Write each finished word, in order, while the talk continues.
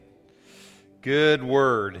Good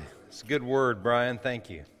word. It's a good word, Brian.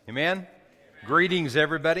 Thank you. Amen? Greetings,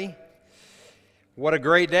 everybody. What a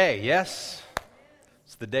great day, yes?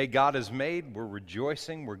 It's the day God has made. We're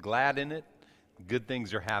rejoicing. We're glad in it. Good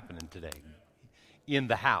things are happening today in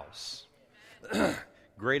the house.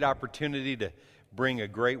 Great opportunity to bring a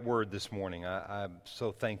great word this morning. I'm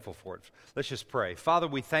so thankful for it. Let's just pray. Father,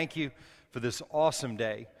 we thank you for this awesome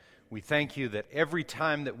day. We thank you that every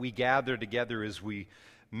time that we gather together as we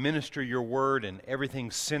minister your word and everything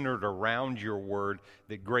centered around your word,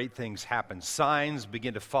 that great things happen. Signs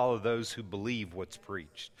begin to follow those who believe what's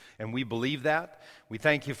preached. And we believe that. We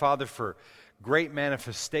thank you, Father, for great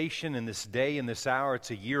manifestation in this day, in this hour.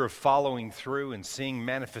 It's a year of following through and seeing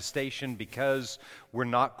manifestation because we're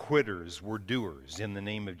not quitters, we're doers in the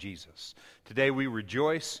name of Jesus. Today we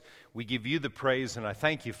rejoice, we give you the praise, and I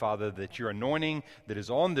thank you, Father, that your anointing that is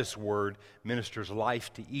on this word ministers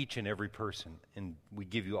life to each and every person. And we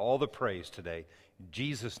give you all the praise today. In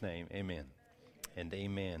Jesus' name, amen. And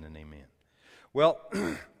amen and amen. Well,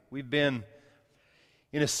 we've been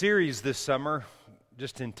in a series this summer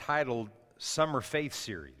just entitled Summer Faith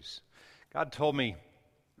Series. God told me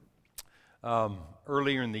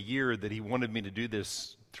earlier in the year that he wanted me to do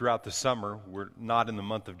this throughout the summer. We're not in the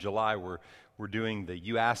month of July. We're doing the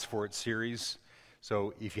You Asked For It series.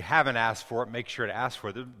 So if you haven't asked for it, make sure to ask for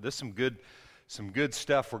it. There's some good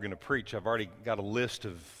stuff we're going to preach. I've already got a list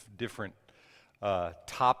of different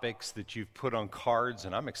topics that you've put on cards,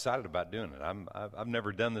 and I'm excited about doing it. I've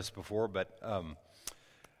never done this before, but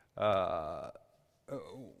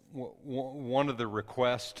one of the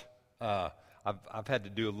requests I've had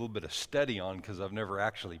to do a little bit of study on because I've never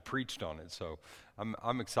actually preached on it. So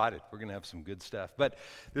I'm excited. We're going to have some good stuff. But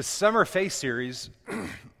this Summer Faith series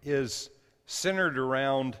is centered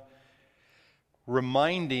around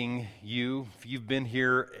reminding you, if you've been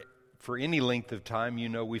here for any length of time, you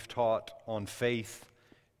know we've taught on faith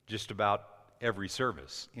just about every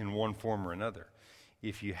service in one form or another.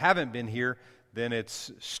 If you haven't been here, then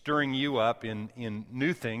it's stirring you up in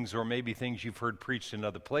new things or maybe things you've heard preached in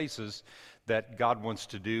other places that God wants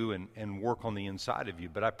to do and work on the inside of you.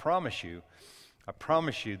 But I promise you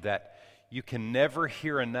that you can never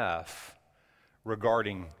hear enough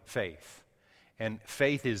regarding faith. And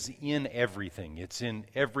faith is in everything. It's in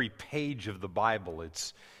every page of the Bible.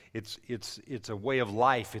 It's a way of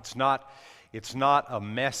life. It's not a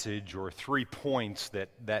message or 3 points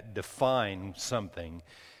that define something.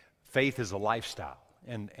 Faith is a lifestyle,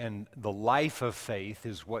 and the life of faith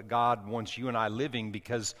is what God wants you and I living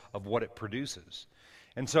because of what it produces.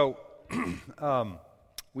 And so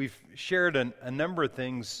we've shared a number of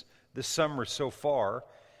things this summer so far,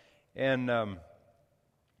 and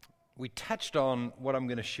we touched on what I'm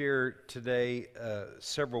going to share today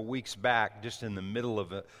several weeks back, just in the middle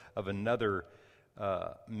of another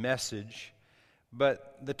message.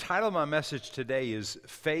 But the title of my message today is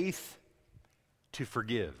Faith to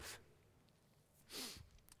Forgive.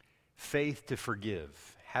 Faith to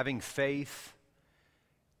forgive. Having faith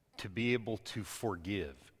to be able to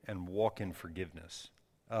forgive and walk in forgiveness.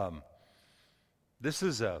 This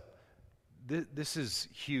is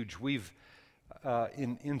huge. We've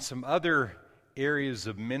in some other areas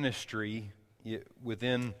of ministry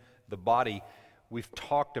within the body, we've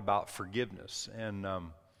talked about forgiveness, and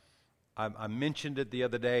I mentioned it the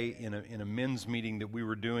other day in a men's meeting that we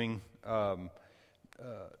were doing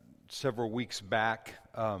several weeks back.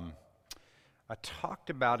 I talked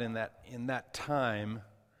about in that time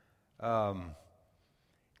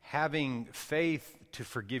having faith to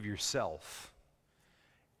forgive yourself,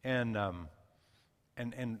 and I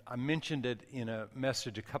mentioned it in a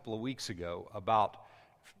message a couple of weeks ago about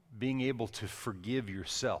being able to forgive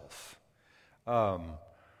yourself. To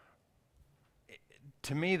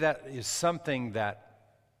me, that is something that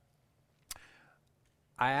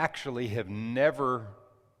I actually have never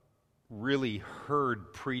really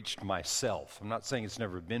heard preached myself. I'm not saying it's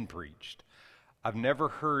never been preached. I've never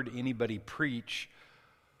heard anybody preach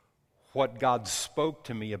what God spoke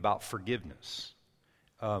to me about forgiveness.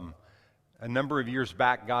 A number of years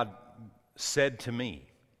back, God said to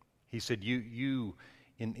me, He said, "You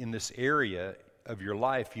in this area of your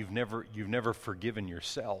life, you've never forgiven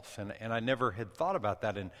yourself." And I never had thought about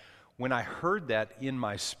that. And when I heard that in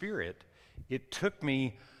my spirit, it took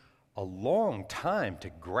me a long time to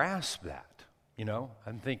grasp that. You know,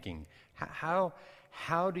 I'm thinking, how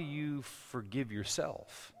do you forgive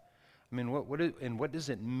yourself? I mean, what does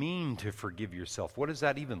it mean to forgive yourself? What does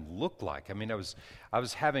that even look like? I mean, I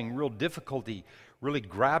was having real difficulty really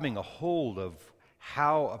grabbing a hold of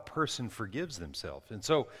how a person forgives themselves. And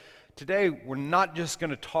so today we're not just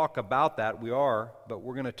going to talk about that. But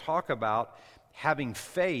we're going to talk about having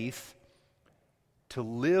faith to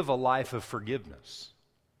live a life of forgiveness,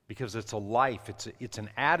 because it's a life, it's an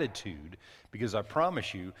attitude, because I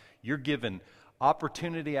promise you, you're given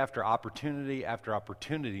opportunity after opportunity after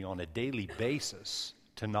opportunity on a daily basis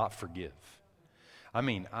to not forgive. I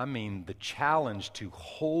mean the challenge to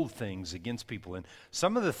hold things against people, and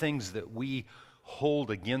some of the things that we hold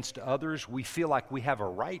against others, we feel like we have a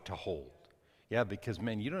right to hold. Yeah, because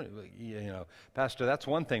man, Pastor, that's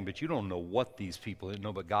one thing, but you don't know what these people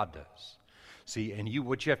know, but God does. See, and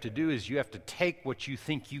what you have to do is you have to take what you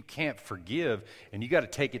think you can't forgive, and you got to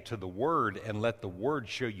take it to the Word and let the Word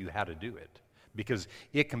show you how to do it, because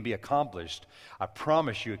it can be accomplished. I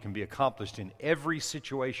promise you, it can be accomplished in every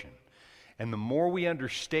situation. And the more we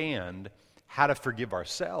understand how to forgive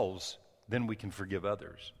ourselves, then we can forgive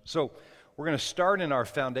others. So we're going to start in our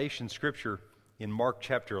foundation scripture in Mark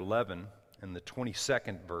chapter 11 and the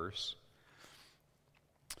 22nd verse.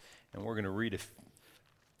 And we're going to read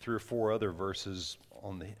 3 or 4 other verses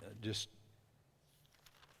on just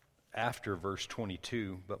after verse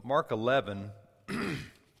 22. But Mark 11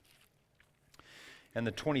 and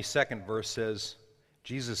the 22nd verse says,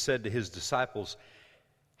 Jesus said to his disciples,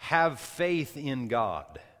 "Have faith in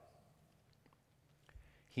God."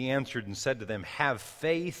 He answered and said to them, "Have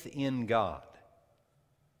faith in God."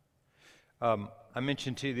 I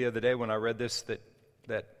mentioned to you the other day when I read this that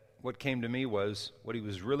what came to me was what he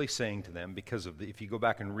was really saying to them, because if you go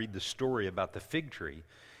back and read the story about the fig tree,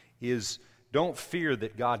 is don't fear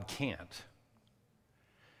that God can't.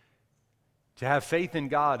 To have faith in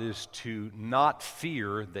God is to not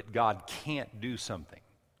fear that God can't do something.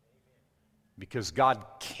 Because God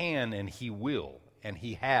can and He will and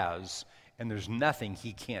He has, and there's nothing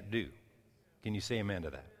He can't do. Can you say amen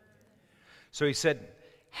to that? So he said,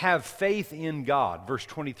 have faith in God. Verse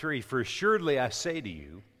 23, "For assuredly I say to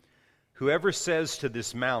you, whoever says to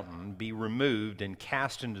this mountain, be removed and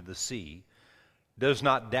cast into the sea, does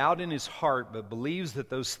not doubt in his heart, but believes that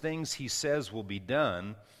those things he says will be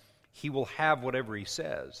done, he will have whatever he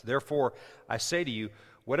says. Therefore, I say to you,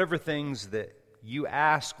 whatever things that you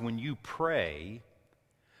ask when you pray,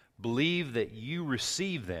 believe that you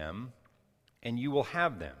receive them, and you will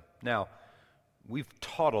have them." Now, we've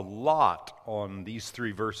taught a lot on these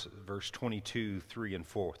 3 verses, verse 22, 3, and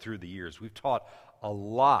 4, through the years. We've taught a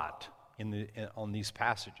lot on these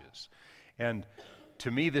passages. And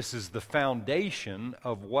to me, this is the foundation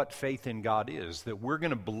of what faith in God is, that we're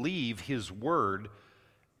going to believe His Word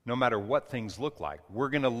no matter what things look like. We're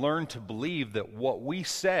going to learn to believe that what we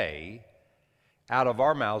say out of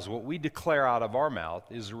our mouths, what we declare out of our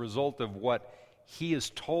mouth, is a result of what He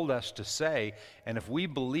has told us to say. And if we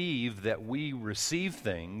believe that we receive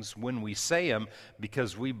things when we say them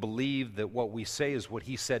because we believe that what we say is what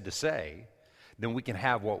He said to say, then we can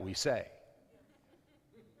have what we say.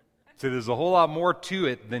 So there's a whole lot more to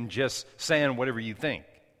it than just saying whatever you think.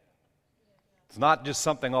 It's not just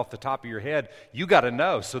something off the top of your head. You got to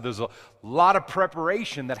know. So there's a lot of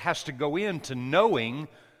preparation that has to go into knowing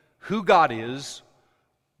who God is.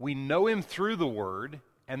 We know Him through the Word,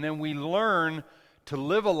 and then we learn to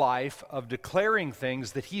live a life of declaring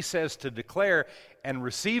things that He says to declare and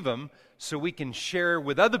receive them, so we can share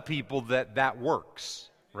with other people that works,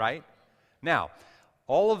 right? Now,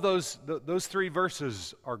 all of those 3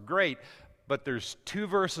 verses are great, but there's 2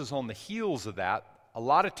 verses on the heels of that a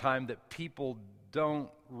lot of time that people don't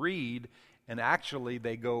read, and actually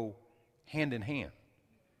they go hand in hand.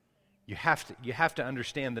 You have to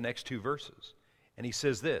understand the next 2 verses. And he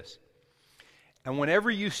says this, "And whenever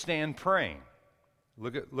you stand praying,"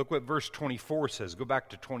 look what verse 24 says. Go back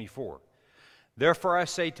to 24. "Therefore I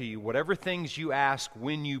say to you, whatever things you ask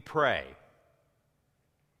when you pray."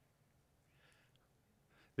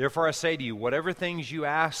 Therefore I say to you, whatever things you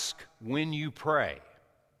ask when you pray.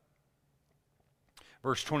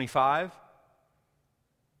 Verse 25.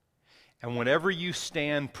 "And whenever you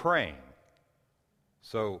stand praying."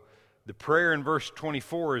 So the prayer in verse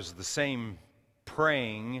 24 is the same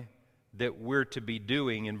praying that we're to be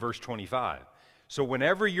doing in verse 25. So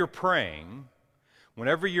whenever you're praying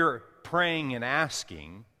and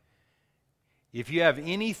asking, if you have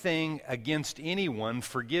anything against anyone,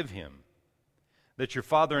 forgive him, that your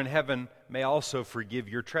Father in heaven may also forgive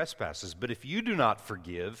your trespasses. But if you do not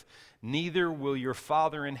forgive, neither will your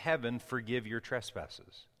Father in heaven forgive your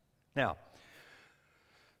trespasses. Now,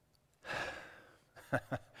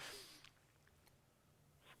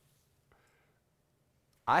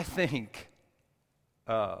 I think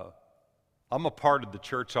I'm a part of the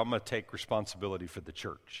church, so I'm going to take responsibility for the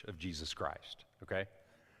church of Jesus Christ, okay?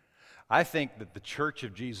 I think that the church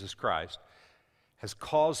of Jesus Christ has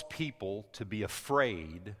caused people to be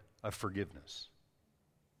afraid of forgiveness.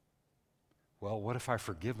 Well, what if I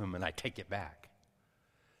forgive them and I take it back?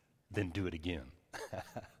 then do it again.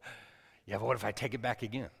 Yeah, but what if I take it back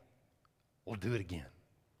again? Well, do it again.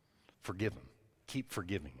 Forgive him. Keep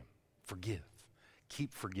forgiving him. Forgive.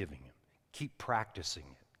 Keep forgiving him. Keep practicing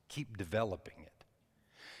it. Keep developing it.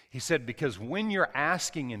 He said, because when you're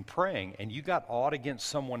asking and praying and you got aught against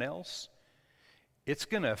someone else, it's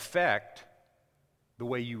going to affect the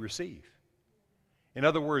way you receive. In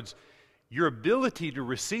other words, your ability to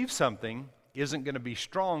receive something isn't going to be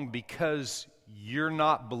strong because you're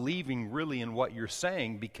not believing really in what you're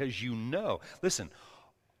saying, because you know. Listen,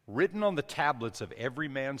 written on the tablets of every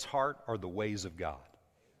man's heart are the ways of God.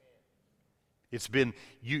 It's been,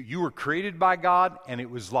 you were created by God, and it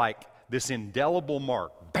was like this indelible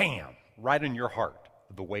mark, bam, right in your heart,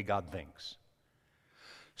 the way God thinks.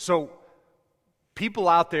 So, people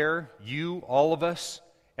out there, you, all of us,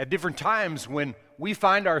 at different times when we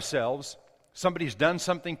find ourselves, somebody's done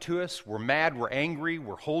something to us, we're mad, we're angry,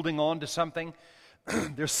 we're holding on to something,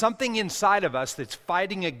 there's something inside of us that's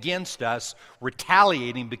fighting against us,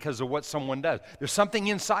 retaliating because of what someone does. There's something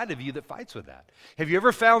inside of you that fights with that. Have you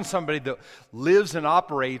ever found somebody that lives and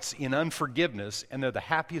operates in unforgiveness and they're the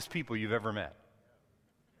happiest people you've ever met?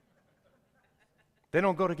 They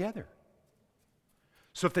don't go together.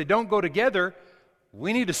 So if they don't go together,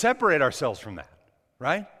 we need to separate ourselves from that,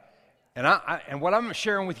 right? And what I'm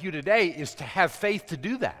sharing with you today is to have faith to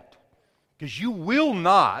do that. Because you will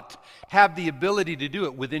not have the ability to do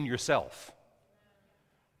it within yourself.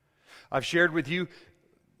 I've shared with you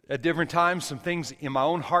at different times some things in my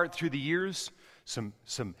own heart through the years, some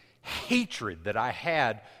hatred that I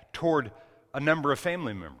had toward a number of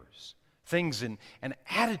family members, things and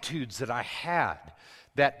attitudes that I had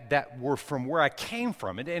that were from where I came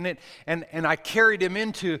from, and I carried them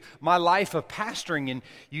into my life of pastoring. And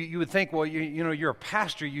you would think, well, you're a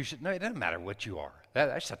pastor, you should. No, it doesn't matter what you are.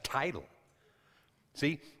 That's a title.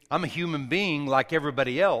 See, I'm a human being like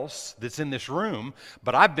everybody else that's in this room,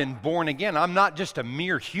 but I've been born again. I'm not just a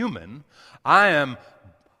mere human. I am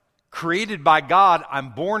created by God.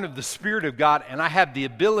 I'm born of the Spirit of God, and I have the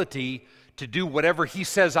ability to do whatever He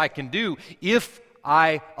says I can do if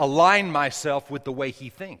I align myself with the way He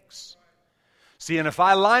thinks. See, and if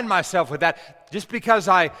I align myself with that, just because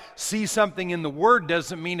I see something in the Word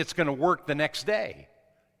doesn't mean it's going to work the next day.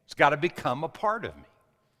 It's got to become a part of me.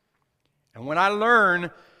 And when I learn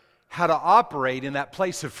how to operate in that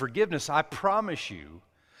place of forgiveness, I promise you,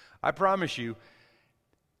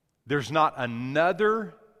 there's not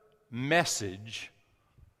another message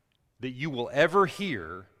that you will ever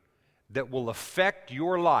hear that will affect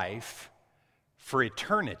your life for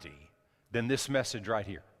eternity than this message right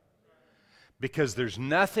here. Because there's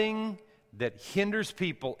nothing that hinders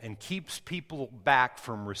people and keeps people back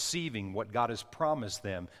from receiving what God has promised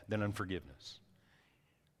them than unforgiveness.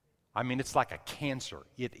 I mean, it's like a cancer.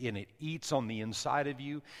 It eats on the inside of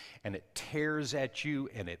you, and it tears at you,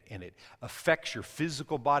 and it affects your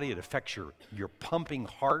physical body. It affects your pumping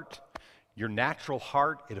heart, your natural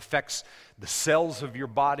heart. It affects the cells of your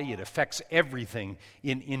body. It affects everything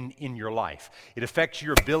in your life. It affects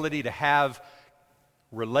your ability to have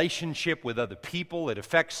relationship with other people. It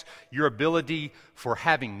affects your ability for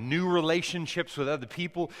having new relationships with other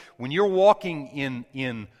people. When you're walking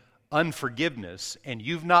in unforgiveness and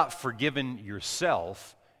you've not forgiven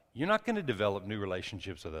yourself, you're not going to develop new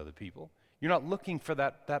relationships with other people. You're not looking for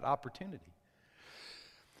that opportunity.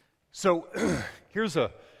 So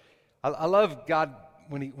I love God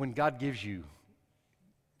when God gives you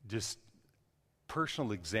just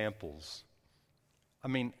personal examples. I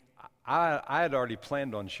mean, I had already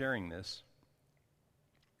planned on sharing this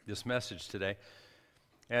message today,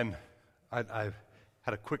 and I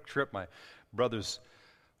had a quick trip. One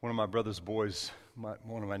of my brother's boys,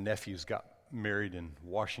 one of my nephews got married in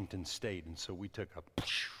Washington State, and so we took a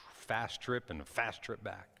fast trip and a fast trip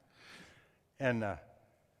back. And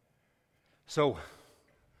so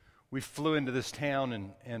we flew into this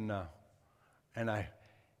town, and I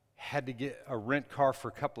had to get a rent car for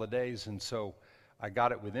a couple of days, and so I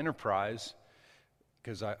got it with Enterprise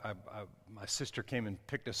because my sister came and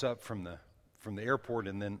picked us up from the airport,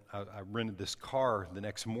 and then I rented this car the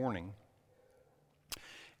next morning.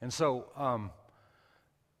 And so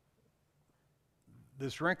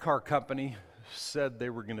this rent car company said they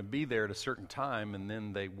were going to be there at a certain time, and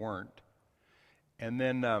then they weren't. And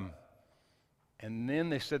then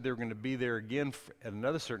they said they were going to be there again at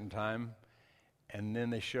another certain time, and then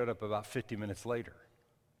they showed up about 50 minutes later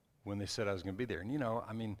when they said I was going to be there. And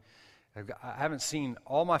I mean, I haven't seen,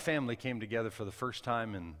 all my family came together for the first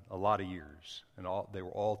time in a lot of years, and they were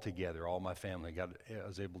all together, all my family. I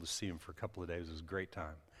was able to see them for a couple of days. It was a great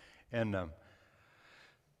time. And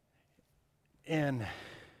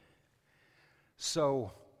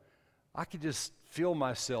so I could just feel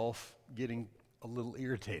myself getting a little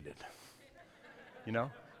irritated, you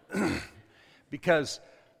know? Because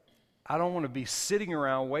I don't want to be sitting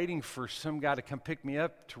around waiting for some guy to come pick me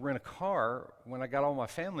up to rent a car when I got all my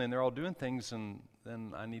family and they're all doing things, and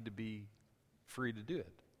then I need to be free to do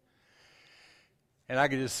it. And I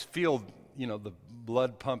could just feel, the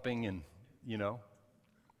blood pumping and,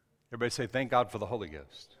 everybody say, thank God for the Holy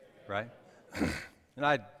Ghost, right?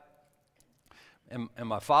 And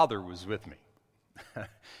my father was with me.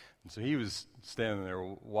 And so he was standing there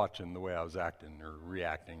watching the way I was acting or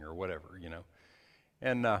reacting or whatever,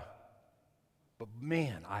 And, but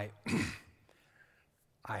man, I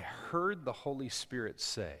heard the Holy Spirit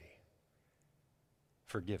say,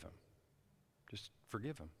 forgive him. Just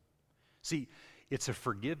forgive him. See, it's a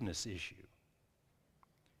forgiveness issue.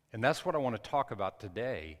 And that's what I want to talk about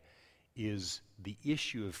today is the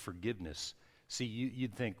issue of forgiveness. See,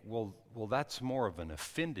 you'd think, well, that's more of an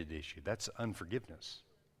offended issue. That's unforgiveness.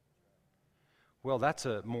 Well, that's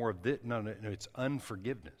no, it's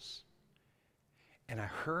unforgiveness. And I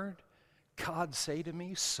heard God say to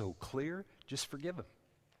me so clear, just forgive him.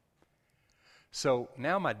 So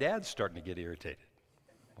now my dad's starting to get irritated.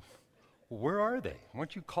 Well, where are they? Why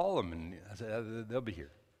don't you call them? And I said, they'll be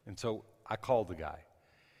here. And so I called the guy.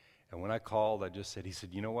 And when I called, he said,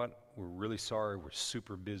 you know what? We're really sorry. We're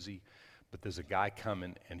super busy. But there's a guy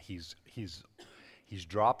coming, and he's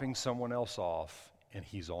dropping someone else off, and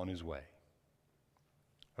he's on his way.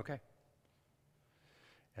 Okay.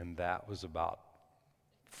 And that was about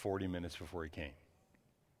 40 minutes before he came.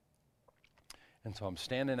 And so I'm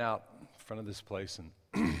standing out in front of this place and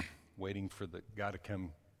waiting for the guy to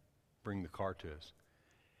come bring the car to us.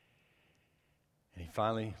 And he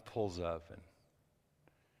finally pulls up, and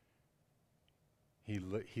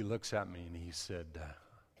he looks at me, and he said,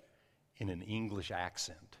 in an English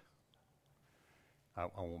accent, I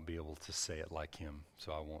won't be able to say it like him,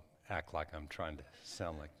 so I won't act like I'm trying to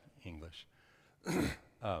sound like English.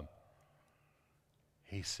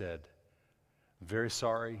 He said, very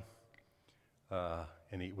sorry,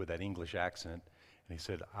 and with that English accent, and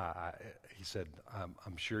he said,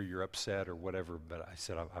 I'm sure you're upset or whatever, but I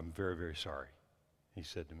said, I'm very, very sorry. He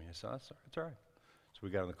said to me, I said, it's all right. So we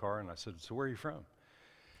got in the car, and I said, so where are you from?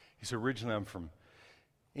 He said, originally I'm from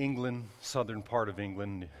England, southern part of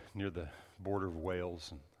England, near the border of Wales.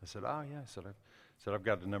 And I said, oh yeah. I said, I've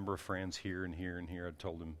got a number of friends here and here and here. I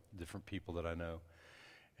told him different people that I know.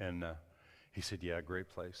 And he said, yeah, great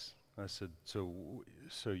place. I said, so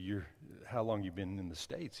how long you been in the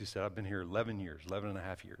States? He said, I've been here 11 and a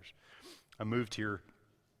half years. I moved here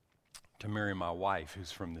to marry my wife,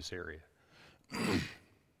 who's from this area.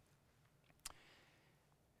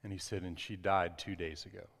 And he said, and she died 2 days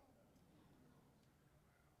ago.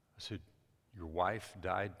 I said, your wife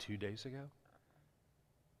died 2 days ago?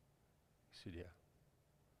 He said, yeah.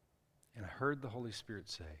 And I heard the Holy Spirit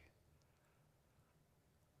say,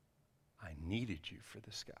 I needed you for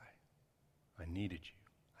this guy. I needed you.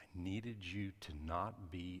 I needed you to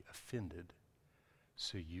not be offended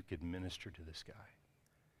so you could minister to this guy.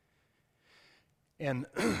 And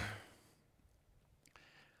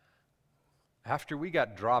after we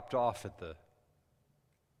got dropped off at the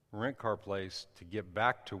rent car place to get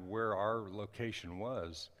back to where our location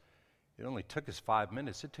was, it only took us 5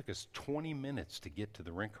 minutes. It took us 20 minutes to get to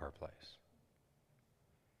the rent car place.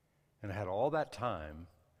 And I had all that time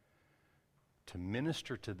to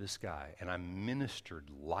minister to this guy, and I ministered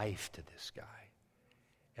life to this guy.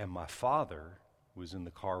 And my father was in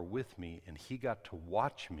the car with me, and he got to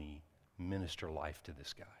watch me minister life to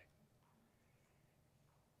this guy.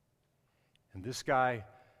 And this guy,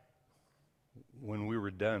 when we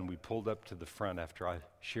were done, we pulled up to the front after I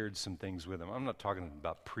shared some things with him. I'm not talking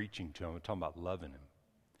about preaching to him, I'm talking about loving him.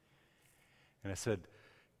 And I said,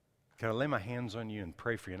 can I lay my hands on you and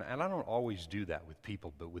pray for you? And I don't always do that with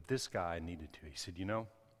people, but with this guy I needed to. He said,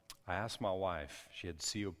 I asked my wife, she had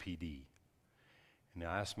COPD. And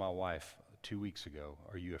I asked my wife 2 weeks ago,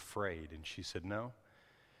 are you afraid? And she said, no.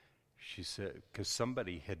 She said, because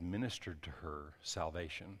somebody had ministered to her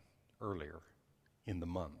salvation earlier in the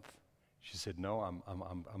month. She said, no, I'm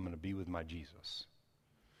going to be with my Jesus.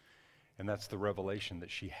 And that's the revelation that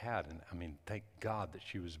she had. And thank God that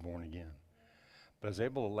she was born again. But I was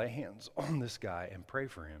able to lay hands on this guy and pray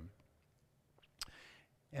for him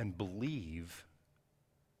and believe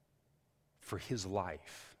for his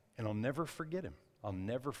life. And I'll never forget him. I'll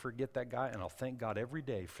never forget that guy, and I'll thank God every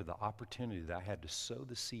day for the opportunity that I had to sow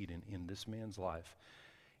the seed in this man's life.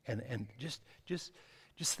 And just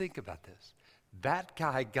think about this. That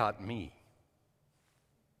guy got me.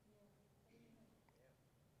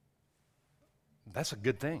 That's a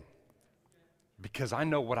good thing. because I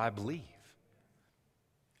know what I believe.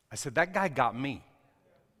 I said, that guy got me.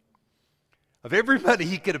 Of everybody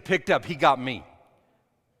he could have picked up, he got me.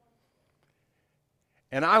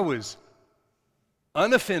 And I was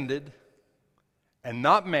unoffended and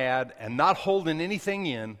not mad and not holding anything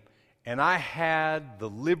in, and I had the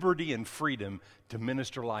liberty and freedom to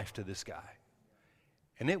minister life to this guy.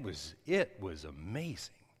 And it was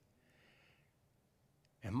amazing.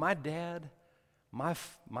 And my dad, my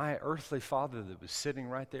earthly father that was sitting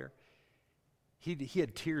right there, he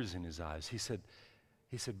had tears in his eyes. He said,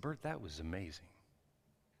 Bert, that was amazing.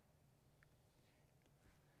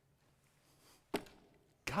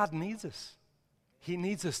 God needs us. He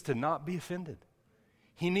needs us to not be offended.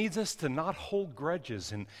 He needs us to not hold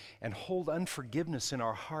grudges and hold unforgiveness in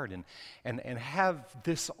our heart and have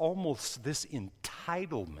this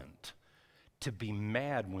entitlement to be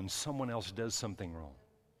mad when someone else does something wrong.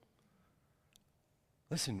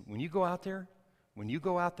 Listen, when you go out there and you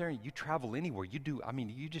travel anywhere,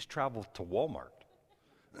 you just travel to Walmart.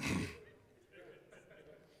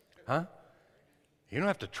 Huh? You don't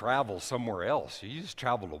have to travel somewhere else. You just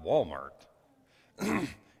travel to Walmart.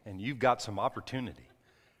 And you've got some opportunity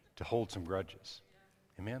to hold some grudges.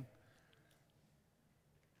 Amen?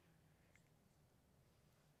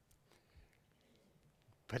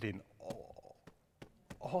 But in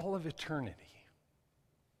all of eternity,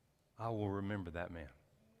 I will remember that man.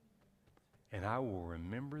 And I will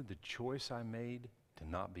remember the choice I made to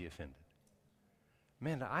not be offended.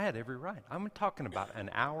 Man, I had every right. I'm talking about an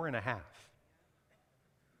hour and a half.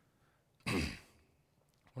 One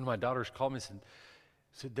of my daughters called me and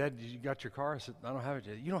said, Dad, you got your car? I said, I don't have it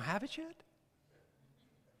yet. You don't have it yet?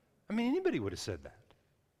 I mean, anybody would have said that.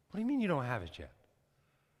 What do you mean you don't have it yet?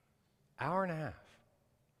 Hour and a half.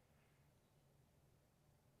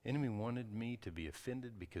 Enemy wanted me to be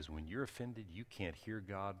offended because when you're offended, you can't hear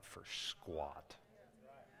God for squat.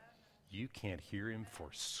 You can't hear him for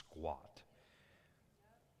squat.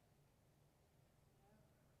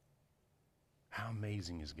 How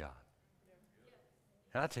amazing is God?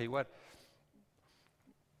 And I'll tell you what,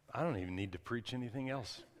 I don't even need to preach anything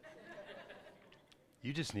else.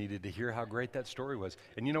 You just needed to hear how great that story was.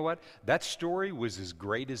 And you know what? That story was as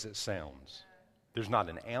great as it sounds. There's not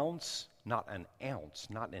an ounce, not an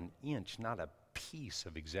inch, not a piece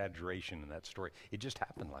of exaggeration in that story. It just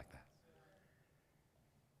happened like that.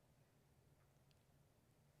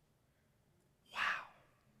 Wow.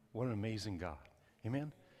 What an amazing God.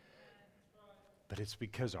 Amen? But it's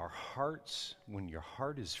because our hearts, when your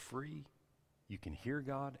heart is free, you can hear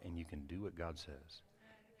God and you can do what God says.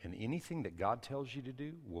 And anything that God tells you to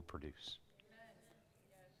do will produce.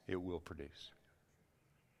 It will produce.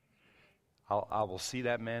 I will see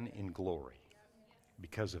that man in glory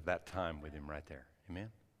because of that time with him right there. Amen?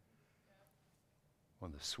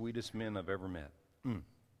 One of the sweetest men I've ever met.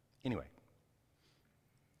 Anyway.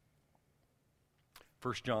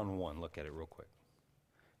 1 John 1, look at it real quick.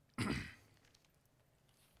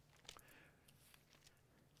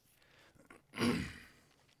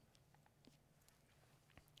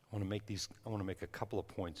 I want to make a couple of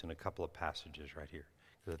points in a couple of passages right here,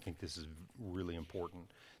 because I think this is really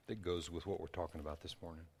important that goes with what we're talking about this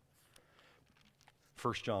morning.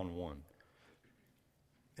 1 John 1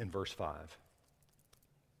 and verse 5.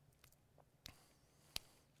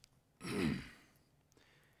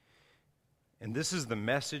 And this is the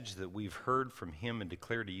message that we've heard from him and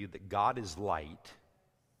declare to you, that God is light,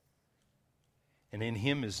 and in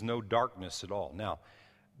him is no darkness at all. Now,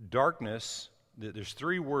 darkness, there's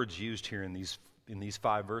three words used here in these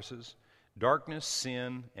 5 verses: darkness,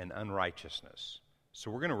 sin, and unrighteousness. So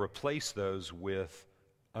we're going to replace those with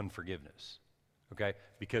unforgiveness, okay?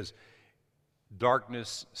 Because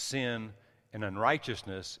darkness, sin, and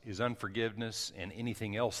unrighteousness is unforgiveness and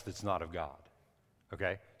anything else that's not of God,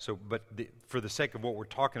 okay? So, but for the sake of what we're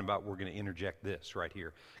talking about, we're going to interject this right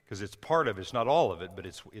here, because it's part of it. It's not all of it, but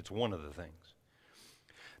it's one of the things.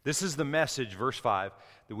 This is the message, verse 5,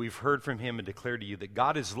 that we've heard from him and declared to you, that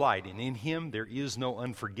God is light, and in him there is no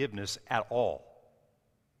unforgiveness at all.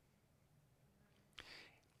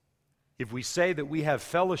 If we say that we have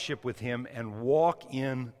fellowship with him and walk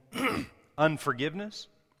in unforgiveness,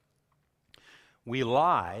 we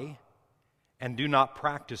lie and do not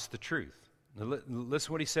practice the truth. Now, listen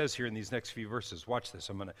to what he says here in these next few verses. Watch this.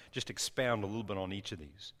 I'm going to just expound a little bit on each of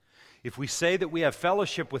these. If we say that we have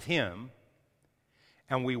fellowship with him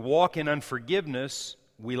and we walk in unforgiveness,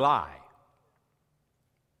 we lie.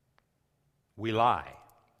 We lie.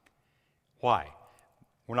 Why?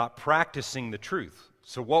 We're not practicing the truth.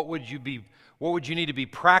 So what would you need to be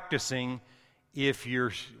practicing if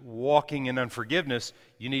you're walking in unforgiveness?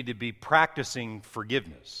 You need to be practicing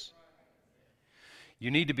forgiveness. You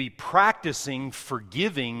need to be practicing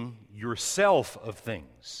forgiving yourself of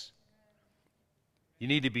things. You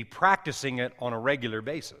need to be practicing it on a regular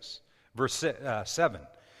basis. Verse 7,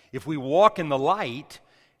 if we walk in the light,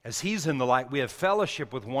 as He's in the light, we have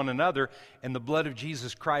fellowship with one another, and the blood of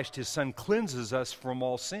Jesus Christ, His Son, cleanses us from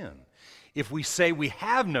all sin. If we say we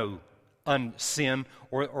have no sin,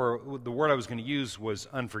 or the word I was going to use was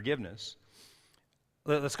unforgiveness.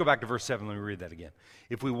 Let's go back to verse 7. Let me read that again.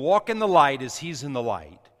 If we walk in the light as He's in the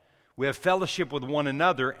light, we have fellowship with one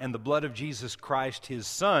another, and the blood of Jesus Christ, His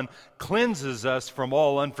Son, cleanses us from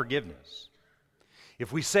all unforgiveness.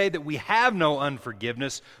 If we say that we have no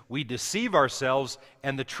unforgiveness, we deceive ourselves,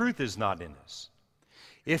 and the truth is not in us.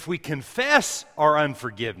 If we confess our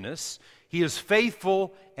unforgiveness, He is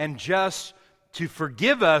faithful and just to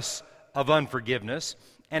forgive us of unforgiveness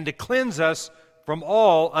and to cleanse us from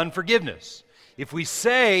all unforgiveness. If we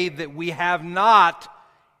say that we have not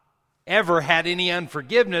ever had any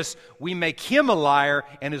unforgiveness, we make Him a liar,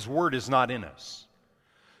 and His word is not in us.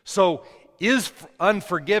 So, is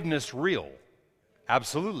unforgiveness real?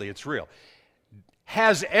 Absolutely, it's real.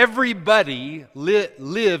 Has everybody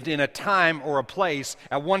lived in a time or a place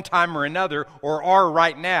at one time or another, or are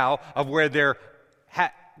right now, of where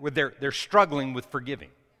they're struggling with forgiving?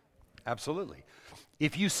 Absolutely.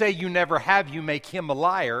 If you say you never have, you make Him a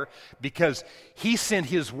liar, because He sent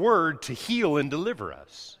His word to heal and deliver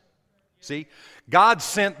us. See, God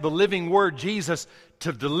sent the living word, Jesus,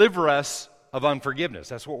 to deliver us of unforgiveness.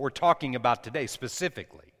 That's what we're talking about today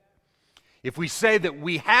specifically. If we say that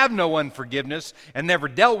we have no unforgiveness and never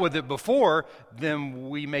dealt with it before, then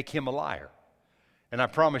we make Him a liar. And I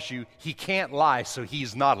promise you, He can't lie, so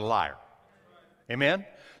He's not a liar. Amen?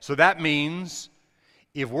 So that means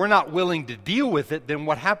if we're not willing to deal with it, then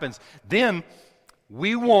what happens? Then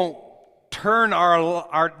we won't turn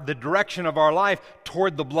the direction of our life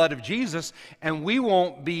toward the blood of Jesus, and we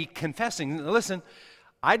won't be confessing. Listen,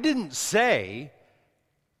 I didn't say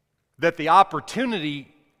that the opportunity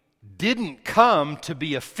didn't come to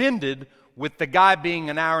be offended with the guy being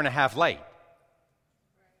an hour and a half late.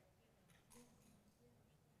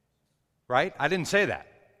 Right? I didn't say that.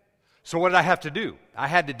 So what did I have to do? I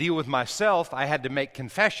had to deal with myself. I had to make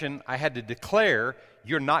confession. I had to declare,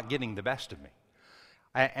 you're not getting the best of me.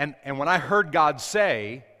 And when I heard God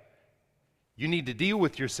say, you need to deal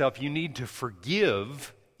with yourself, you need to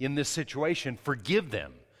forgive in this situation, forgive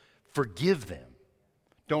them. Forgive them.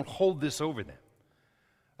 Don't hold this over them.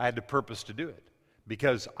 I had the purpose to do it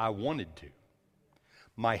because I wanted to.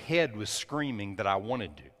 My head was screaming that I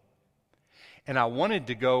wanted to. And I wanted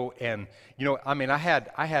to go and, I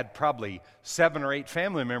had probably 7 or 8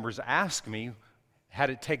 family members ask me, had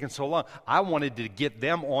it taken so long? I wanted to get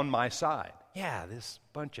them on my side. Yeah, this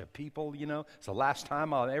bunch of people, it's the last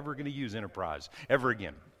time I'm ever going to use Enterprise, ever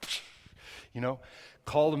again.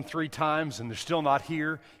 Called them 3 times and they're still not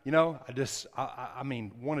here. I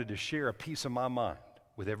wanted to share a piece of my mind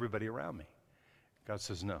with everybody around me. God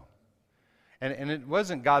says no. And it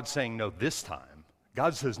wasn't God saying no this time.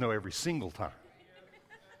 God says no every single time.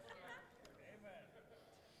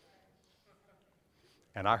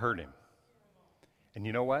 And I heard Him. And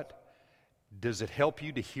you know what? Does it help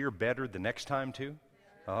you to hear better the next time too?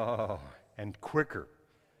 Oh, and quicker,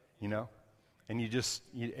 And you just,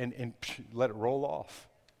 let it roll off.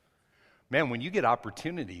 Man, when you get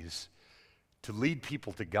opportunities to lead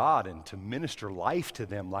people to God and to minister life to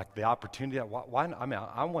them, like the opportunity, I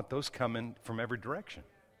want those coming from every direction.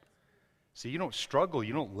 See, you don't struggle,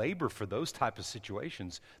 you don't labor for those type of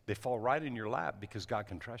situations. They fall right in your lap because God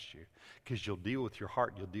can trust you. Because you'll deal with your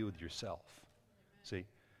heart, you'll deal with yourself. See?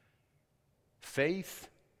 Faith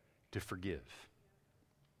to forgive.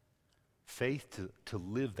 Faith to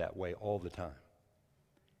live that way all the time.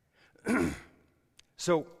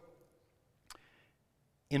 So,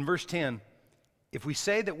 in verse 10, if we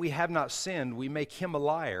say that we have not sinned, we make Him a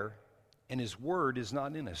liar, and His word is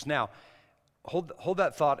not in us. Now, hold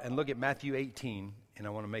that thought and look at Matthew 18, and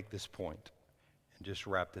I want to make this point and just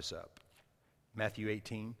wrap this up. Matthew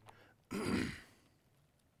 18.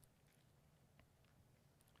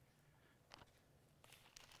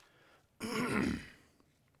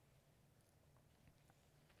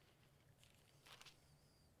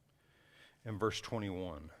 And verse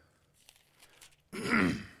 21.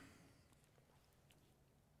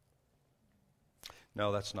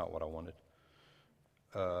 No, that's not what I wanted.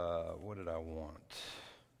 What did I want?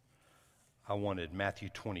 I wanted Matthew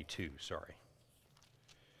 22, sorry.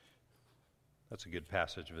 That's a good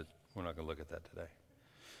passage, but we're not going to look at that today.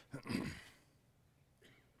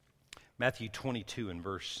 Matthew 22 and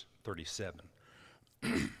verse 37.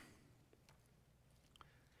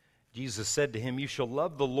 Jesus said to him, "You shall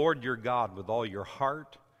love the Lord your God with all your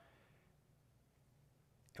heart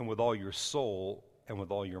and with all your soul and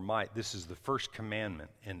with all your might." This is the first commandment,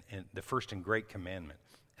 and the first and great commandment.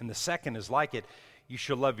 And the second is like it. You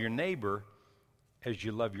shall love your neighbor as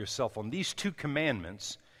you love yourself. On these two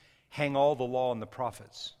commandments hang all the law and the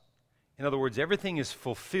prophets. In other words, everything is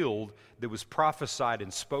fulfilled that was prophesied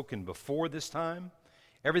and spoken before this time.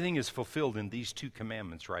 Everything is fulfilled in these two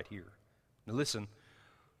commandments right here. Now listen,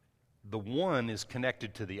 the one is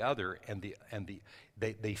connected to the other, and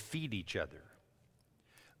they feed each other.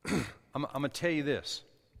 I'm going to tell you this.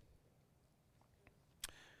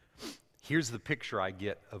 Here's the picture I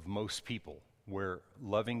get of most people where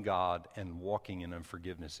loving God and walking in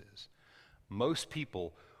unforgiveness is. Most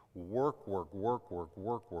people work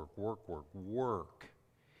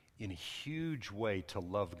in a huge way to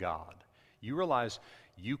love God. You realize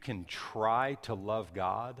you can try to love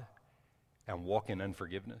God and walk in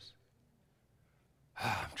unforgiveness?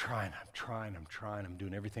 I'm trying. I'm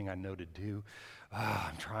doing everything I know to do.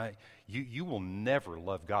 I'm trying. You will never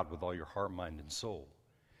love God with all your heart, mind, and soul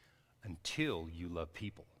until you love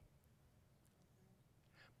people.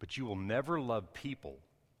 But you will never love people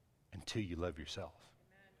until you love yourself.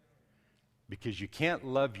 Because you can't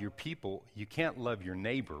love your people, you can't love your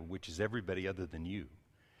neighbor, which is everybody other than you.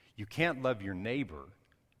 You can't love your neighbor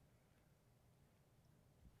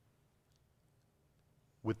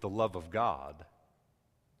with the love of God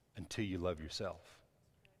until you love yourself.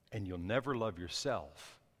 And you'll never love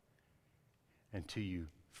yourself until you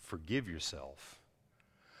forgive yourself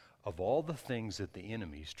of all the things that the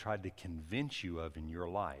enemy's tried to convince you of in your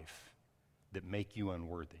life that make you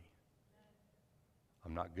unworthy.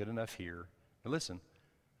 I'm not good enough here. Now listen,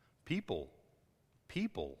 people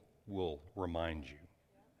will remind you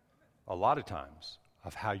a lot of times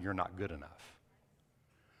of how you're not good enough.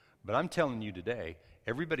 But I'm telling you today,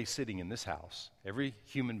 everybody sitting in this house, every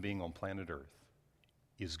human being on planet Earth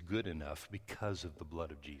is good enough because of the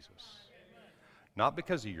blood of Jesus. Not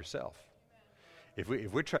because of yourself. If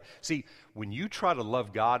we try, see, when you try to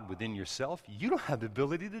love God within yourself, you don't have the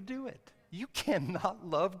ability to do it. You cannot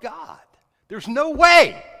love God. There's no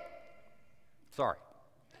way. Sorry.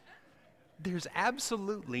 There's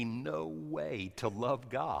absolutely no way to love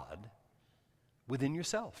God within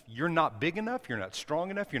yourself. You're not big enough, you're not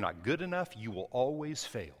strong enough, you're not good enough, you will always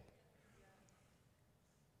fail.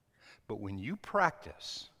 But when you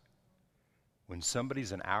practice, when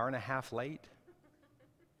somebody's an hour and a half late,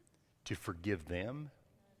 to forgive them,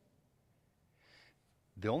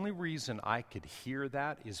 the only reason I could hear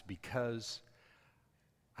that is because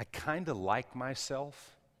I kind of like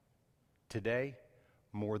myself today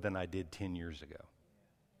more than I did 10 years ago.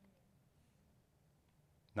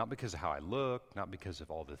 Not because of how I look, not because of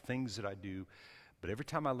all the things that I do, but every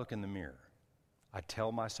time I look in the mirror,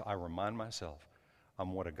 I remind myself,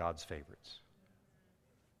 I'm one of God's favorites.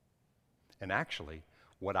 And actually,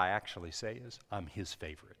 what I actually say is, I'm His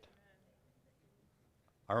favorite.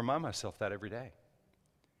 I remind myself that every day.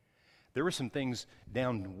 There were some things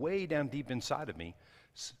way down deep inside of me,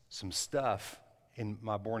 some stuff in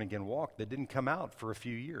my born-again walk that didn't come out for a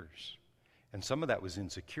few years. And some of that was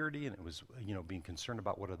insecurity, and it was, being concerned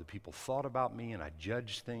about what other people thought about me, and I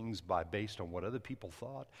judged things based on what other people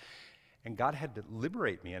thought. And God had to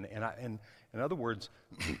liberate me. And in other words,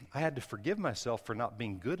 I had to forgive myself for not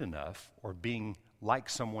being good enough or being like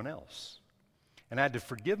someone else. And I had to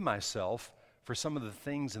forgive myself for some of the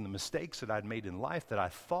things and the mistakes that I'd made in life that I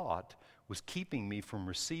thought was keeping me from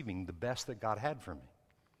receiving the best that God had for me.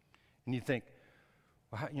 And you think,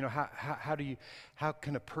 well, how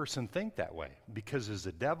can a person think that way? Because there's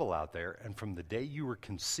a devil out there, and from the day you were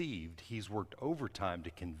conceived, he's worked overtime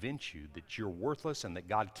to convince you that you're worthless and that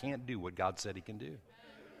God can't do what God said He can do.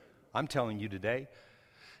 I'm telling you today,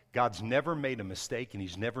 God's never made a mistake, and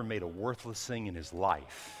He's never made a worthless thing in His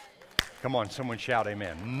life. Come on, someone shout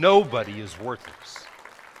amen. Nobody is worthless.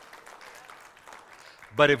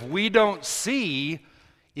 But if we don't see,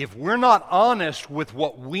 if we're not honest with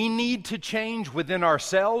what we need to change within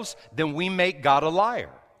ourselves, then we make God a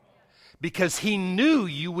liar. Because He knew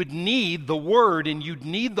you would need the Word, and you'd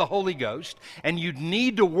need the Holy Ghost, and you'd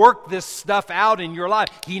need to work this stuff out in your life.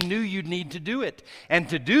 He knew you'd need to do it. And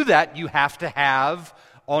to do that, you have to have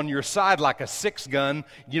on your side, like a 6-gun,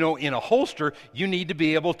 in a holster, you need to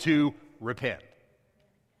be able to repent.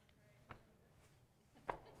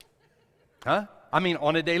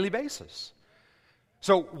 On a daily basis.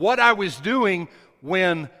 So what I was doing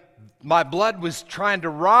when my blood was trying to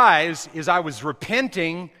rise is I was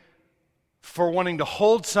repenting for wanting to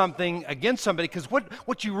hold something against somebody, because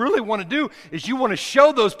what you really want to do is you want to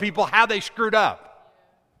show those people how they screwed up.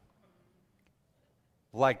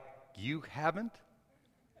 Like you haven't?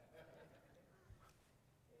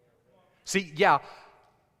 See, yeah,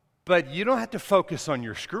 but you don't have to focus on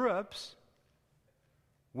your screw-ups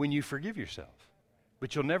when you forgive yourself.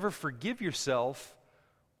 But you'll never forgive yourself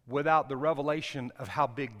without the revelation of how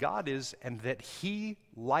big God is and that He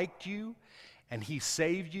liked you and He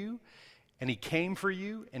saved you and He came for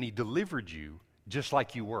you and He delivered you just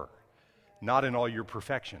like you were, not in all your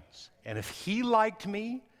perfections. And if He liked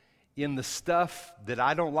me in the stuff that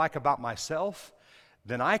I don't like about myself,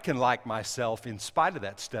 then I can like myself in spite of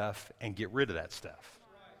that stuff and get rid of that stuff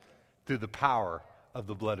through the power of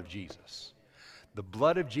the blood of Jesus. The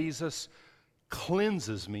blood of Jesus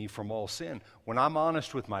cleanses me from all sin when I'm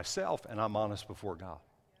honest with myself and I'm honest before God.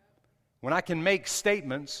 When I can make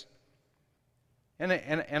statements and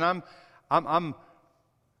I'm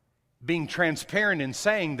being transparent in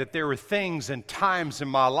saying that there were things and times in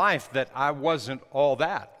my life that I wasn't all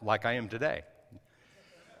that like I am today.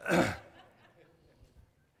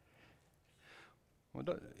 Well,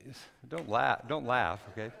 don't laugh,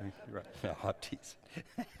 okay? No, I'm teasing.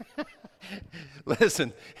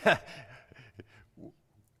 Listen,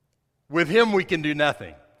 with Him we can do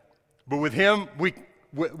nothing, but without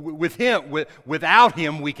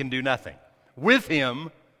Him we can do nothing. With Him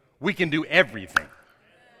we can do everything.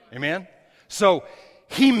 Amen? So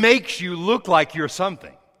He makes you look like you're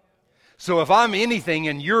something. So if I'm anything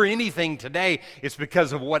and you're anything today, it's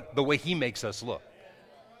because of the way He makes us look.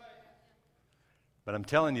 But I'm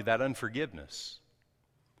telling you, that unforgiveness,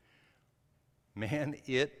 man,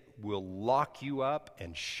 it will lock you up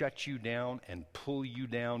and shut you down and pull you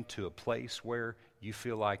down to a place where you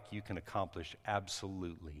feel like you can accomplish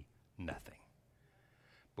absolutely nothing.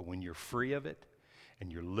 But when you're free of it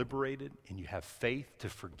and you're liberated and you have faith to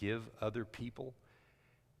forgive other people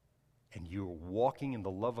and you're walking in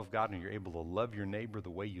the love of God and you're able to love your neighbor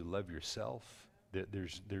the way you love yourself,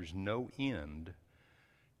 there's no end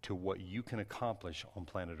to what you can accomplish on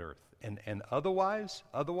planet Earth. And otherwise,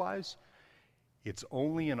 it's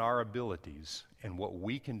only in our abilities and what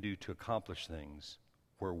we can do to accomplish things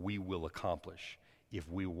where we will accomplish if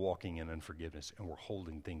we're walking in unforgiveness and we're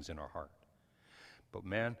holding things in our heart. But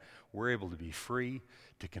man, we're able to be free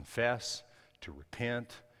to confess, to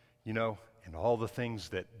repent, and all the things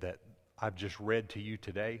that I've just read to you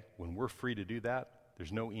today. When we're free to do that,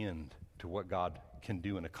 there's no end to what God can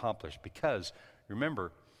do and accomplish. Because,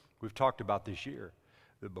 remember, we've talked about this year,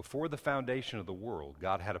 that before the foundation of the world,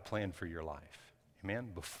 God had a plan for your life.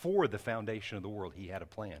 Amen? Before the foundation of the world, He had a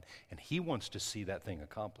plan. And He wants to see that thing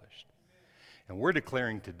accomplished. And we're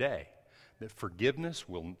declaring today that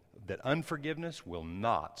unforgiveness will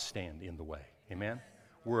not stand in the way. Amen?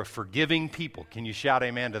 We're a forgiving people. Can you shout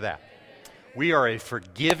amen to that? We are a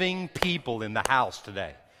forgiving people in the house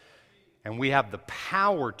today. And we have the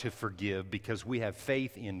power to forgive because we have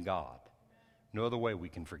faith in God. No other way we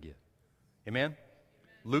can forgive. Amen?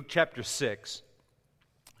 Luke chapter 6,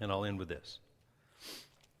 and I'll end with this.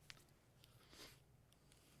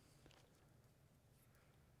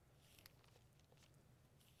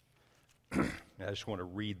 I just want to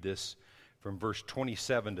read this from verse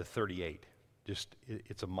 27 to 38.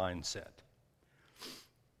 It's a mindset.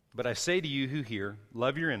 But I say to you who hear,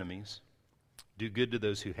 love your enemies, do good to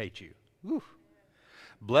those who hate you. Whew.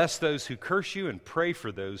 Bless those who curse you and pray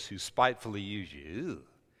for those who spitefully use you. Ew.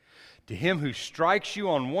 To him who strikes you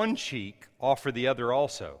on one cheek, offer the other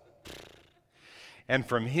also. And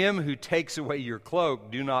from him who takes away your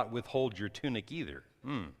cloak, do not withhold your tunic either.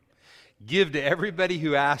 Give to everybody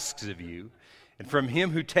who asks of you, and from him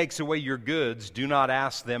who takes away your goods, do not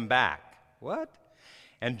ask them back. What?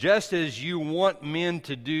 And just as you want men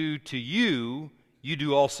to do to you, you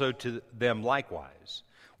do also to them likewise.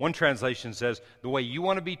 One translation says, the way you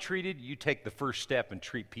want to be treated, you take the first step and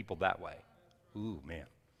treat people that way. Ooh, man.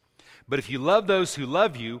 But if you love those who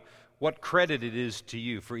love you, what credit it is to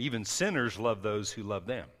you, for even sinners love those who love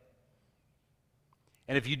them.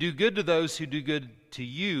 And if you do good to those who do good to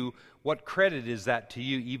you, what credit is that to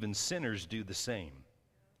you? Even sinners do the same.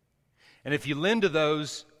 And if you lend to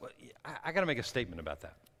those, I got to make a statement about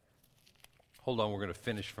that. Hold on, we're going to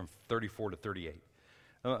finish from 34 to 38.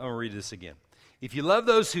 I'm going to read this again. If you love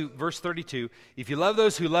those who, verse 32, if you love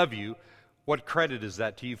those who love you, what credit is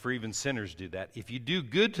that to you? For even sinners do that. If you do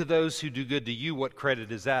good to those who do good to you, what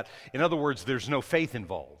credit is that? In other words, there's no faith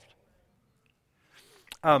involved.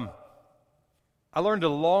 I learned a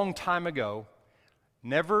long time ago,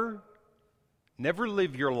 never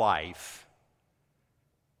live your life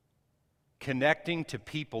connecting to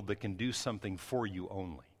people that can do something for you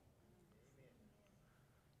only.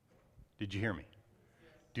 Did you hear me?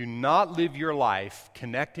 Do not live your life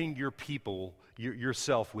connecting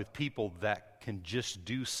yourself with people that can just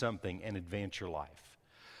do something and advance your life.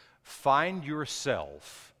 Find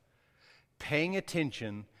yourself paying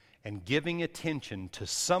attention and giving attention to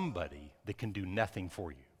somebody that can do nothing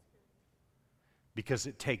for you. Because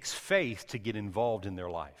it takes faith to get involved in their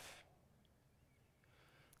life.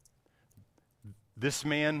 This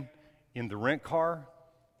man in the rent car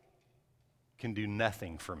can do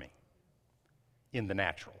nothing for me in the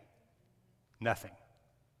natural. Nothing.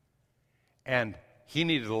 And he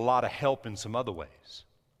needed a lot of help in some other ways.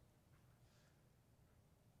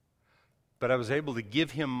 But I was able to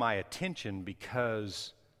give him my attention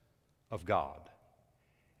because of God.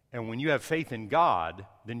 And when you have faith in God,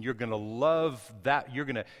 then you're going to love that. You're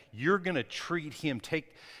going to treat him.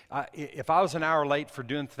 If I was an hour late for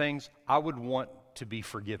doing things, I would want to be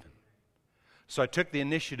forgiven. So I took the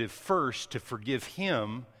initiative first to forgive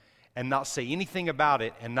him and not say anything about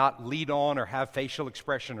it and not lead on or have facial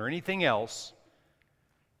expression or anything else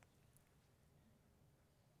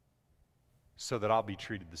so that I'll be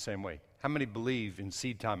treated the same way. How many believe in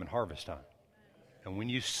seed time and harvest time? And when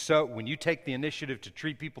you take the initiative to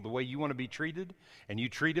treat people the way you want to be treated, and you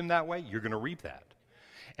treat them that way, you're going to reap that.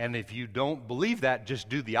 And if you don't believe that, just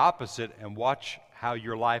do the opposite and watch how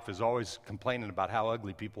your life is always complaining about how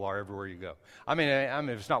ugly people are everywhere you go. I mean,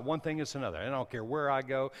 if it's not one thing, it's another. I don't care where I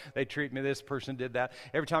go. They treat me, this person did that.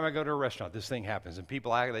 Every time I go to a restaurant, this thing happens. And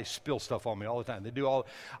people, they spill stuff on me all the time. They do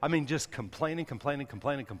just complaining.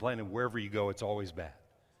 Wherever you go, it's always bad.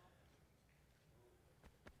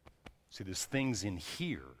 See, there's things in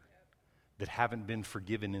here that haven't been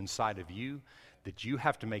forgiven inside of you that you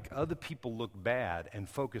have to make other people look bad and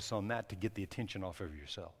focus on that to get the attention off of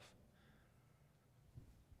yourself.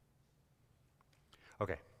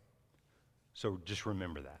 Okay, so just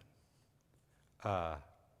remember that.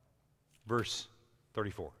 Verse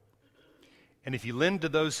 34. And if you lend to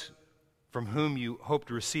those from whom you hope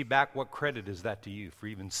to receive back, what credit is that to you? For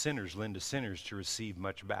even sinners lend to sinners to receive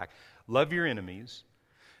much back. Love your enemies.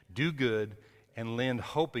 Do good and lend,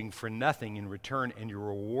 hoping for nothing in return, and your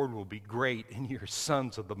reward will be great, and your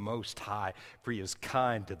sons of the Most High, for he is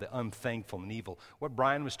kind to the unthankful and evil. What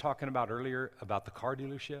Brian was talking about earlier about the car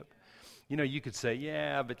dealership, you could say,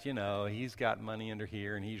 yeah, but he's got money under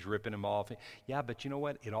here, and he's ripping him off. Yeah, but you know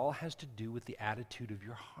what? It all has to do with the attitude of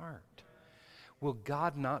your heart. Will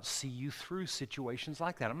God not see you through situations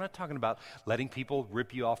like that? I'm not talking about letting people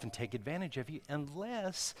rip you off and take advantage of you,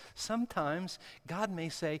 unless sometimes God may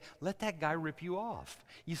say, let that guy rip you off.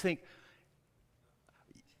 You think,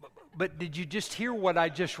 but did you just hear what I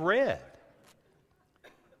just read?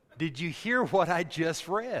 Did you hear what I just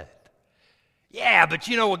read? Yeah, but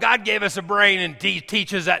God gave us a brain and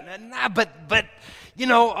teaches that. Nah, but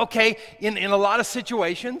okay, in a lot of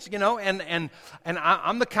situations, and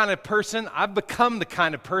I'm the kind of person, I've become the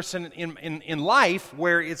kind of person in life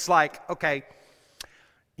where it's like, okay,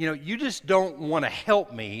 you just don't want to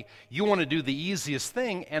help me. You want to do the easiest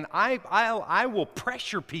thing, and I will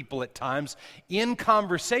pressure people at times in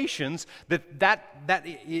conversations that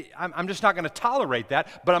I'm just not going to tolerate that,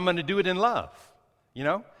 but I'm going to do it in love,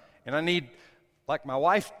 and I need, like my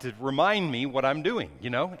wife, to remind me what I'm doing,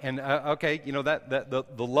 and the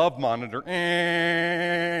love monitor,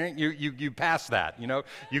 you pass that,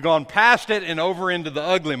 you've gone past it and over into the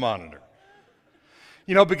ugly monitor,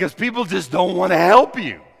 because people just don't want to help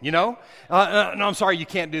you, no, I'm sorry, you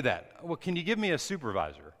can't do that. Well, can you give me a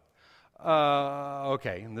supervisor?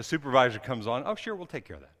 Okay, and the supervisor comes on, oh, sure, we'll take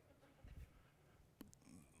care of that.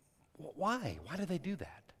 Why? Why do they do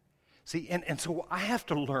that? See, and so I have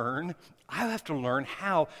to learn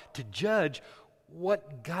how to judge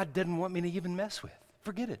what God doesn't want me to even mess with.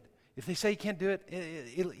 Forget it. If they say you can't do it,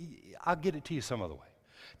 I'll get it to you some other way.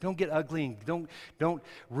 Don't get ugly and don't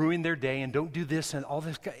ruin their day and don't do this and all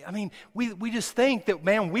this. I mean, we just think that,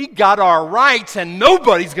 man, we got our rights and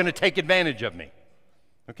nobody's going to take advantage of me.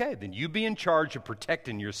 Okay, then you be in charge of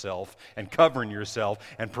protecting yourself and covering yourself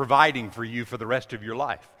and providing for you for the rest of your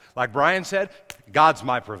life. Like Brian said, God's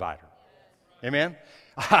my provider. Amen?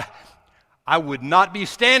 I would not be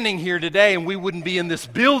standing here today, and we wouldn't be in this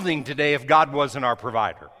building today if God wasn't our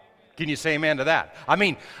provider. Can you say amen to that? I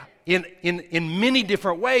mean, in many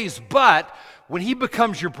different ways, but when he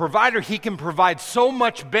becomes your provider, he can provide so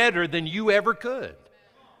much better than you ever could.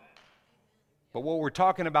 But what we're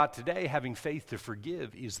talking about today, having faith to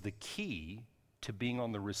forgive, is the key to being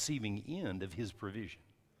on the receiving end of his provision.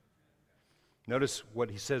 Notice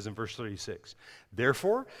what he says in verse 36.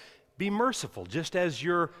 Therefore, be merciful, just as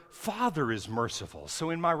your Father is merciful. So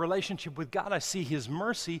in my relationship with God, I see his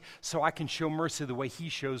mercy, so I can show mercy the way he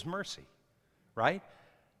shows mercy. Right?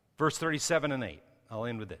 Verse 37 and 8. I'll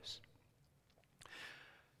end with this.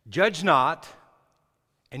 Judge not,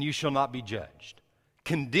 and you shall not be judged.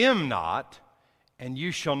 Condemn not, and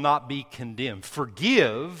you shall not be condemned.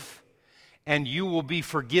 Forgive, and you will be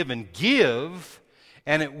forgiven. Give,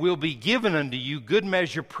 and it will be given unto you. Good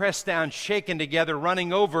measure, pressed down, shaken together,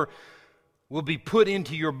 running over, will be put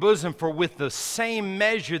into your bosom. For with the same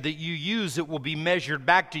measure that you use, it will be measured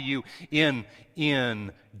back to you in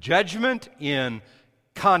judgment, in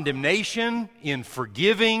condemnation, in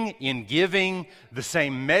forgiving, in giving. The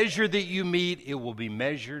same measure that you meet, it will be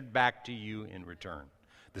measured back to you in return.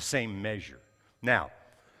 The same measure. Now,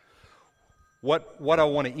 what I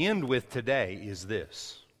want to end with today is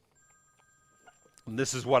this. And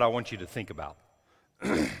this is what I want you to think about.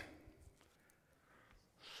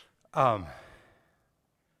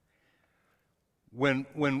 When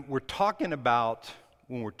we're talking about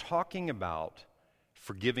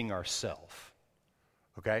forgiving ourselves,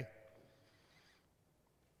 okay?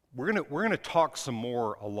 We're gonna talk some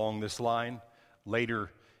more along this line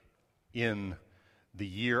later in the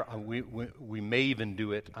year. We may even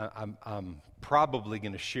do it. I'm probably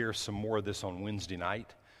going to share some more of this on Wednesday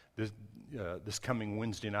night. This coming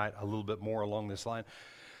Wednesday night, a little bit more along this line.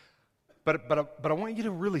 But I want you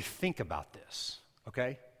to really think about this,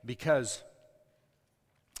 okay? Because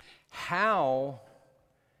how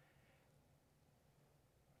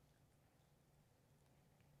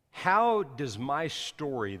does my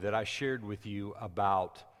story that I shared with you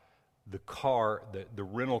about the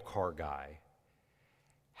rental car guy,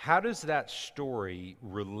 how does that story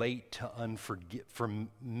relate to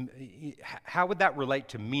how would that relate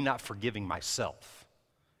to me not forgiving myself?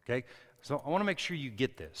 Okay? So I want to make sure you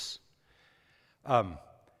get this.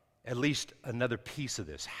 At least another piece of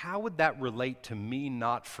this. How would that relate to me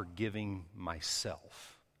not forgiving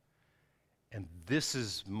myself? And this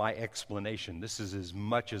is my explanation. This is as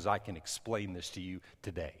much as I can explain this to you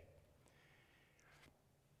today.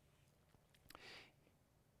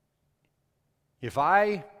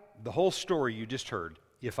 The whole story you just heard,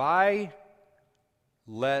 if I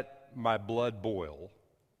let my blood boil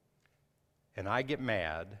and I get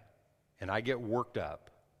mad and I get worked up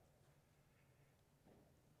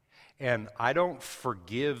and I don't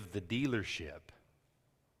forgive the dealership,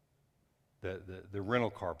 the rental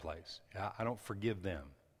car place, I don't forgive them,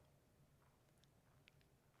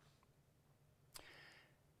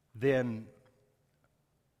 then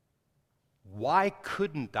why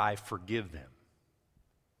couldn't I forgive them?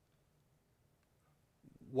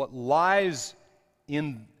 What lies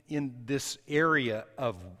in this area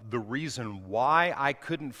of the reason why I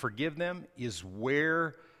couldn't forgive them is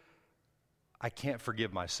where I can't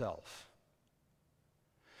forgive myself.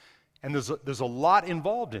 And there's a lot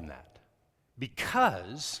involved in that.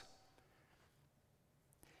 Because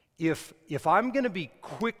if I'm going to be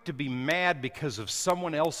quick to be mad because of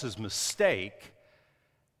someone else's mistake,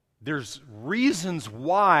 there's reasons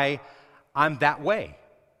why I'm that way.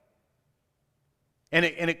 And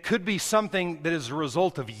it could be something that is a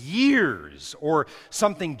result of years or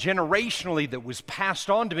something generationally that was passed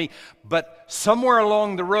on to me. But somewhere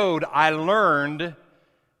along the road, I learned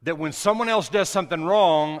that when someone else does something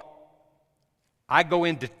wrong, I go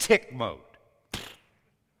into tick mode,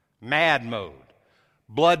 mad mode,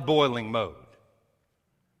 blood boiling mode.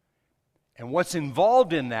 And what's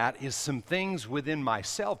involved in that is some things within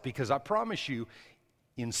myself, because I promise you,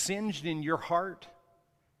 singed in your heart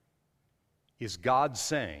is God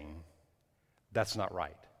saying, that's not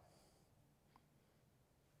right.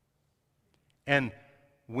 And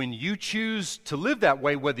when you choose to live that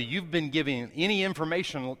way, whether you've been given any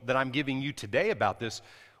information that I'm giving you today about this,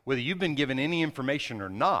 whether you've been given any information or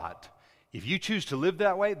not, if you choose to live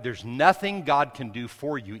that way, there's nothing God can do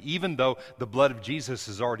for you, even though the blood of Jesus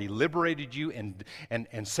has already liberated you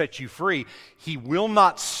and set you free. He will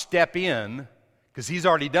not step in, because He's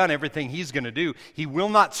already done everything He's going to do. He will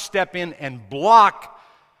not step in and block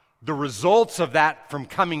the results of that from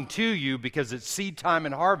coming to you, because it's seed time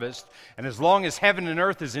and harvest. And as long as heaven and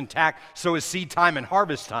earth is intact, so is seed time and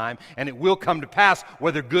harvest time, and it will come to pass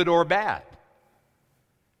whether good or bad.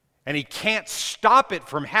 And He can't stop it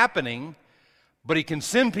from happening, but He can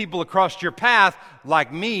send people across your path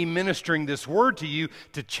like me ministering this word to you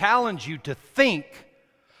to challenge you to think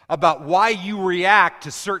about why you react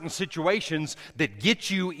to certain situations that get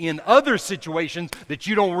you in other situations that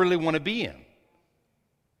you don't really want to be in.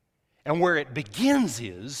 And where it begins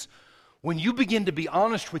is when you begin to be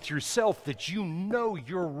honest with yourself that you know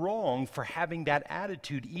you're wrong for having that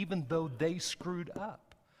attitude even though they screwed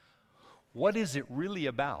up. What is it really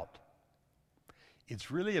about?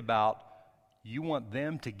 It's really about you want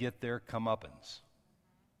them to get their comeuppance.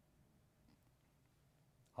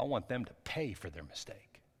 I want them to pay for their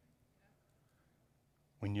mistake.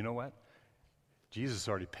 When you know what? Jesus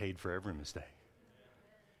already paid for every mistake.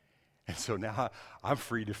 And so now I'm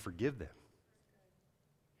free to forgive them.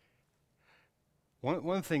 One of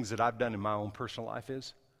the things that I've done in my own personal life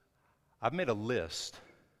is I've made a list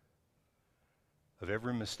of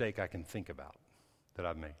every mistake I can think about that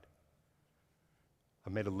I've made.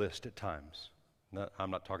 I've made a list at times.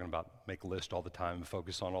 I'm not talking about make a list all the time and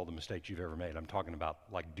focus on all the mistakes you've ever made. I'm talking about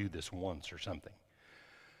like do this once or something.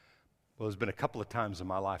 Well, there's been a couple of times in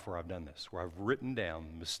my life where I've done this, where I've written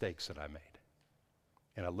down mistakes that I made.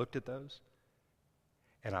 And I looked at those,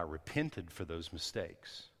 and I repented for those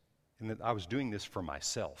mistakes. And I was doing this for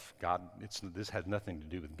myself. This has nothing to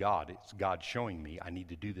do with God. It's God showing me I need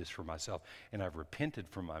to do this for myself. And I've repented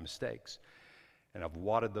for my mistakes. And I've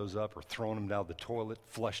wadded those up or thrown them down the toilet,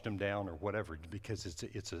 flushed them down or whatever, because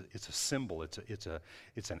it's a symbol. It's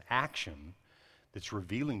an action that's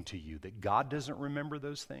revealing to you that God doesn't remember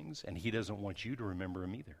those things, and He doesn't want you to remember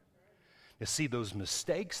them either. Now, see, those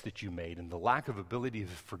mistakes that you made and the lack of ability to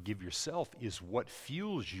forgive yourself is what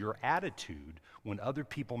fuels your attitude when other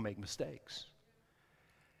people make mistakes.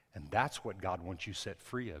 And that's what God wants you set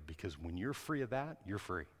free of, because when you're free of that, you're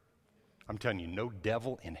free. I'm telling you, no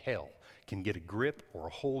devil in hell can get a grip or a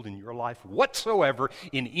hold in your life whatsoever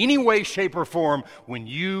in any way, shape, or form when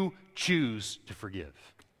you choose to forgive.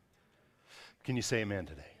 Can you say amen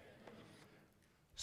today?